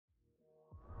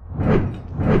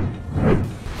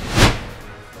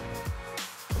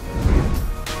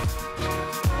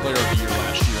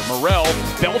Morel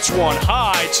belts one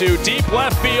high to deep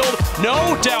left field.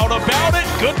 No doubt about it.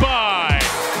 Goodbye.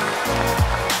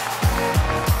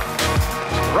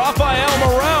 Rafael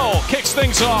Morel kicks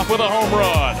things off with a home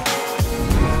run.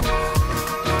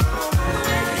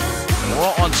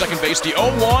 Morel on second base. The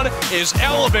 0-1 is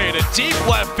elevated deep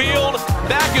left field.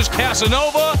 Back is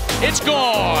Casanova. It's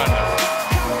gone.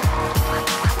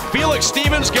 Felix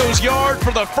Stevens goes yard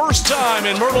for the first time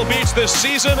in Myrtle Beach this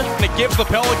season, and it gives the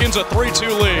Pelicans a 3-2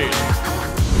 lead.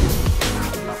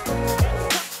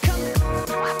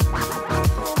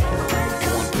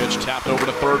 One pitch tapped over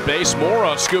to third base.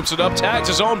 Mora scoops it up, tags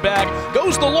his own bag,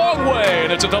 goes the long way,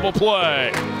 and it's a double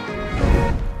play.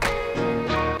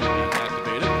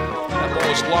 Activated. That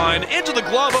ball is lined into the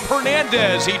glove of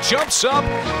Hernandez. He jumps up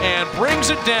and brings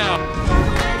it down.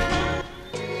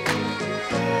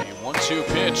 1-2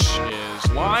 pitch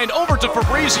is lined over to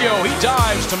Fabrizio. He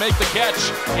dives to make the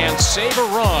catch and save a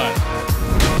run.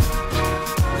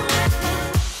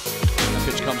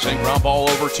 The pitch comes in, ground ball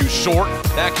over to short.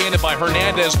 Backhanded by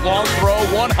Hernandez, long throw,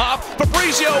 one hop.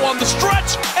 Fabrizio on the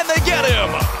stretch, and they get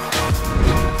him.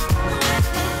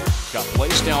 Got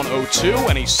placed down 0-2,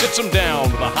 and he sits him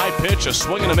down with a high pitch, a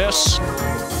swing and a miss.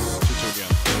 2-2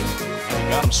 again. And he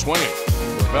got him swinging.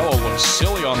 Ravello looks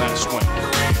silly on that swing.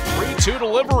 3-2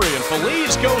 delivery, and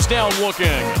Feliz goes down looking.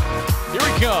 Here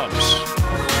he comes.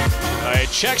 A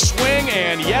check swing,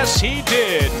 and yes, he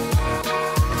did.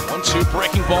 1-2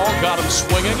 breaking ball, got him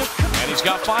swinging, and he's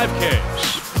got 5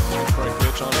 Ks. Strike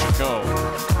pitch on Chacon.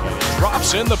 And he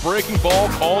drops in the breaking ball,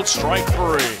 called strike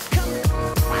 3.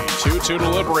 2-2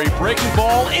 delivery, breaking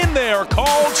ball in there,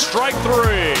 called strike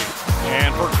 3.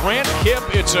 And for Grant Kipp,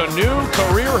 it's a new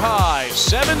career high.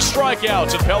 7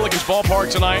 strikeouts at Pelicans ballpark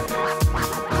tonight.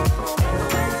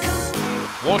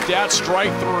 Looked at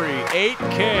strike 3. 8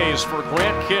 Ks for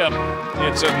Grant Kipp.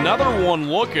 It's another one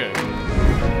looking.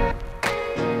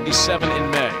 He's 7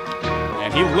 in May.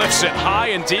 And he lifts it high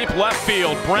and deep left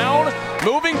field. Brown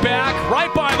moving back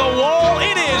right by the wall.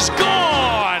 It is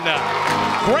gone.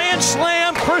 Grand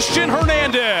slam, Christian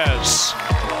Hernandez.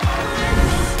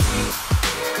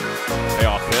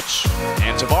 Payoff pitch,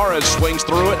 and Tavares swings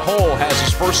through it. Hole has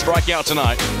his first strikeout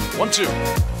tonight. 1-2,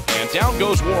 and down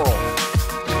goes Worrell.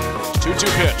 2-2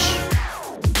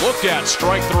 pitch. Looked at,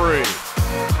 strike 3.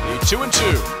 Need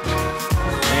 2-2,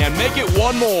 and make it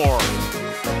one more.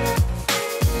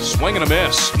 Swing and a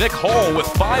miss. Nick Hull with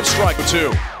 5 strike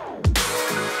 2.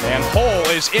 And Hull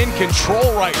is in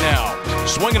control right now.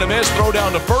 Swing and a miss, throw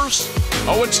down to first.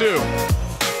 0-2.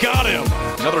 Got him.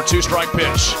 Another 2-strike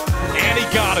pitch, and he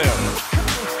got him.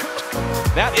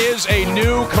 That is a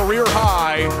new career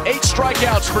high. 8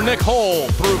 strikeouts for Nick Hull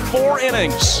through 4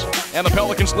 innings. And the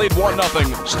Pelicans lead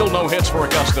 1-0. Still no hits for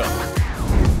Augusta.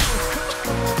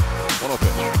 1-0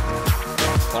 pitch.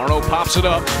 Clarno pops it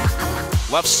up.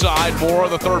 Left side, Mora,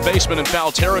 the third baseman, in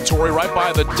foul territory right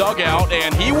by the dugout.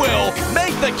 And he will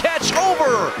make the catch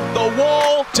over the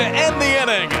wall to end the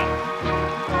inning.